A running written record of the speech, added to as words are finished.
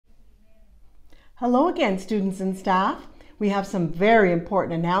Hello again, students and staff. We have some very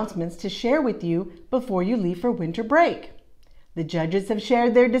important announcements to share with you before you leave for winter break. The judges have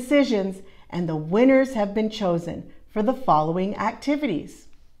shared their decisions and the winners have been chosen for the following activities.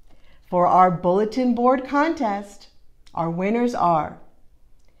 For our bulletin board contest, our winners are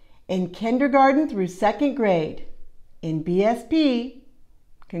in kindergarten through second grade, in BSP,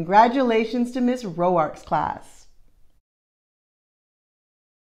 congratulations to Miss Roark's class.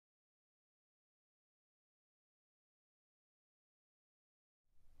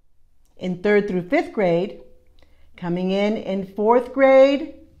 In third through fifth grade, coming in fourth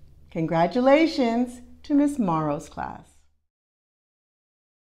grade, congratulations to Miss Morrow's class.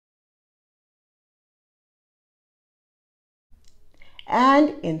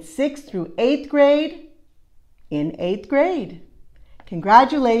 And in sixth through eighth grade, in eighth grade,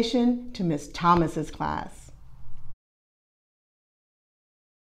 congratulations to Miss Thomas's class.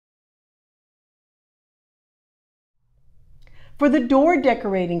 For the door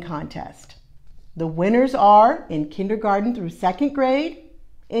decorating contest, the winners are in kindergarten through second grade.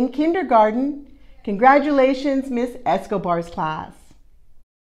 In kindergarten, congratulations, Miss Escobar's class.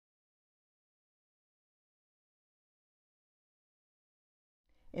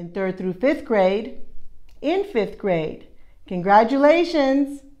 In third through fifth grade, in fifth grade,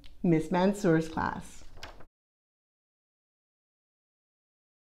 congratulations, Miss Mansour's class.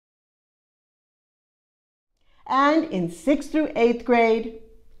 And in sixth through eighth grade,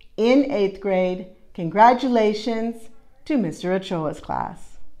 in eighth grade, congratulations to Mr. Ochoa's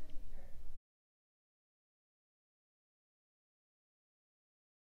class.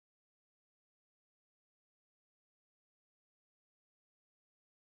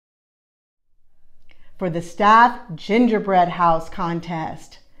 For the staff gingerbread house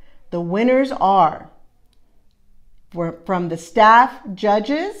contest, the winners are from the staff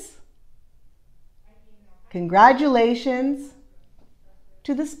judges. Congratulations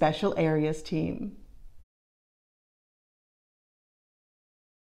to the Special Areas team.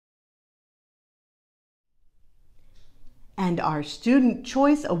 And our Student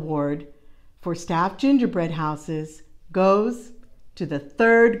Choice Award for Staff Gingerbread Houses goes to the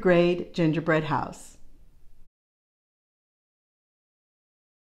third grade gingerbread house.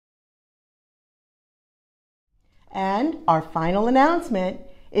 And our final announcement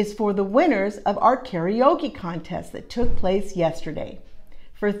is for the winners of our karaoke contest that took place yesterday.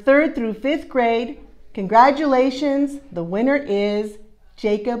 For third through fifth grade, congratulations, the winner is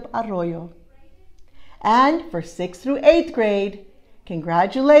Jacob Arroyo. And for sixth through eighth grade,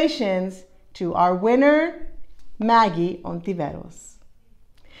 congratulations to our winner, Maggie Ontiveros.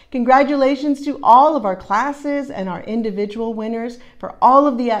 Congratulations to all of our classes and our individual winners for all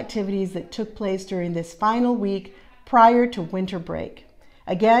of the activities that took place during this final week prior to winter break.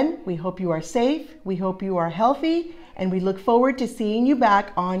 Again, we hope you are safe, we hope you are healthy, and we look forward to seeing you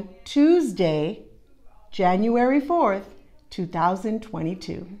back on Tuesday, January 4th,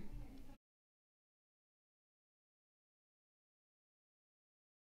 2022.